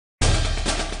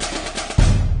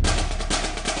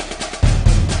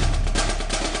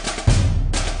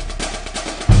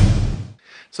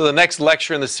So the next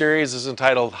lecture in the series is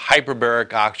entitled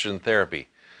Hyperbaric Oxygen Therapy.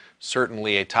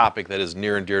 Certainly a topic that is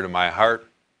near and dear to my heart,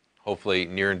 hopefully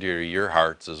near and dear to your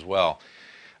hearts as well.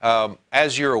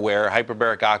 As you're aware,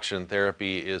 hyperbaric oxygen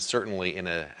therapy is certainly an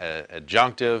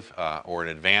adjunctive or an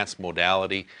advanced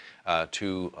modality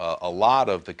to a lot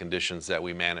of the conditions that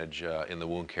we manage in the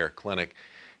wound care clinic.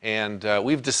 And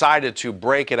we've decided to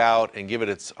break it out and give it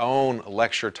its own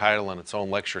lecture title and its own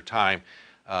lecture time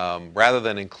rather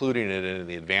than including it in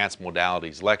the advanced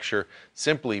modalities lecture,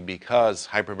 simply because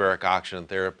hyperbaric oxygen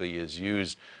therapy is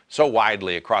used so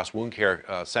widely across wound care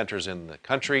centers in the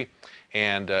country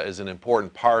and is an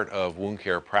important part of wound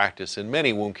care practice in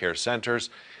many wound care centers.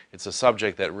 It's a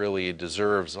subject that really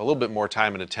deserves a little bit more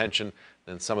time and attention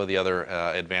than some of the other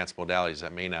advanced modalities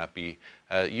that may not be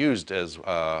used as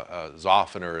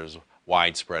often or as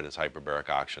widespread as hyperbaric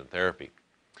oxygen therapy.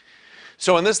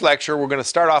 So in this lecture, we're going to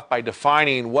start off by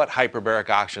defining what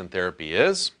hyperbaric oxygen therapy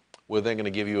is. We're then going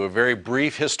to give you a very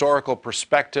brief historical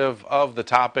perspective of the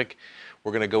topic.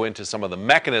 We're going to go into some of the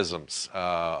mechanisms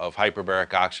of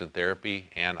hyperbaric oxygen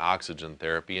therapy and oxygen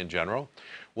therapy in general.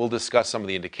 We'll discuss some of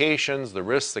the indications, the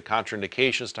risks, the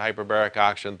contraindications to hyperbaric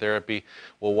oxygen therapy.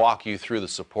 We'll walk you through the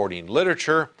supporting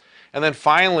literature. And then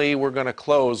finally, we're going to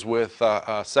close with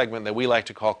a segment that we like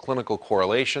to call clinical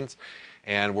correlations.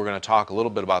 And we're going to talk a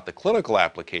little bit about the clinical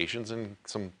applications and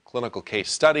some clinical case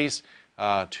studies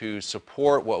to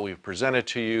support what we've presented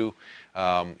to you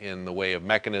in the way of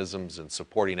mechanisms and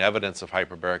supporting evidence of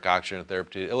hyperbaric oxygen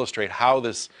therapy to illustrate how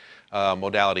this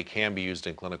modality can be used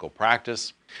in clinical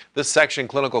practice. This section,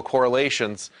 clinical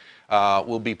correlations,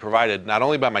 will be provided not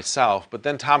only by myself, but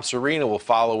then Tom Serena will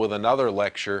follow with another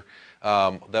lecture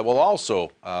that will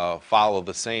also follow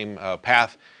the same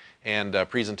path and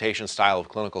presentation style of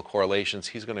clinical correlations.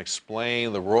 He's going to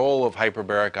explain the role of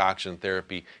hyperbaric oxygen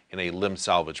therapy in a limb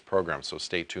salvage program. So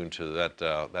stay tuned to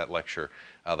that lecture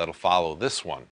that'll follow this one.